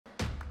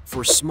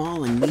for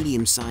small and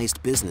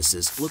medium-sized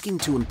businesses looking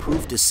to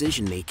improve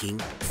decision-making,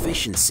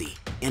 efficiency,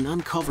 and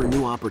uncover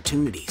new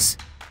opportunities.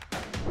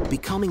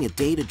 Becoming a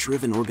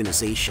data-driven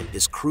organization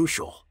is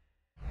crucial.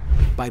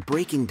 By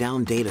breaking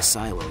down data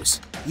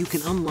silos, you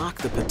can unlock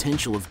the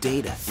potential of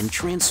data and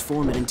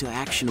transform it into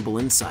actionable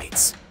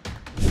insights.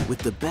 With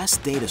the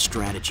best data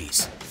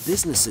strategies,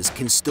 businesses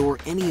can store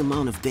any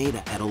amount of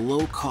data at a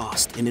low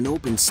cost and in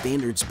open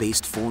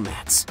standards-based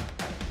formats.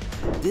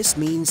 This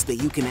means that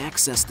you can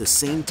access the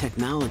same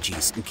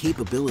technologies and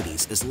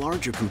capabilities as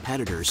larger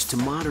competitors to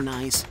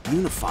modernize,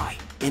 unify,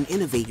 and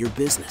innovate your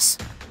business.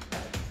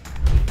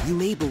 You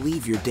may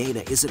believe your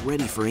data isn't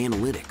ready for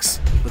analytics,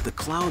 but the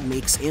cloud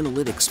makes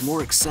analytics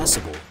more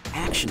accessible,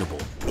 actionable,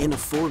 and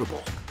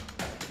affordable.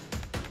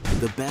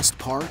 The best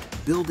part?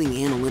 Building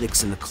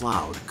analytics in the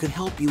cloud could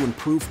help you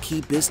improve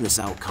key business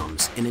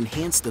outcomes and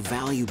enhance the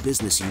value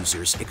business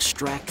users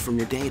extract from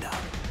your data.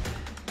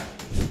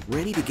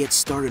 Ready to get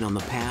started on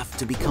the path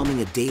to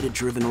becoming a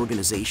data-driven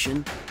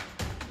organization?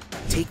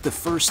 Take the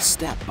first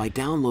step by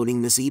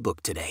downloading this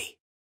ebook today.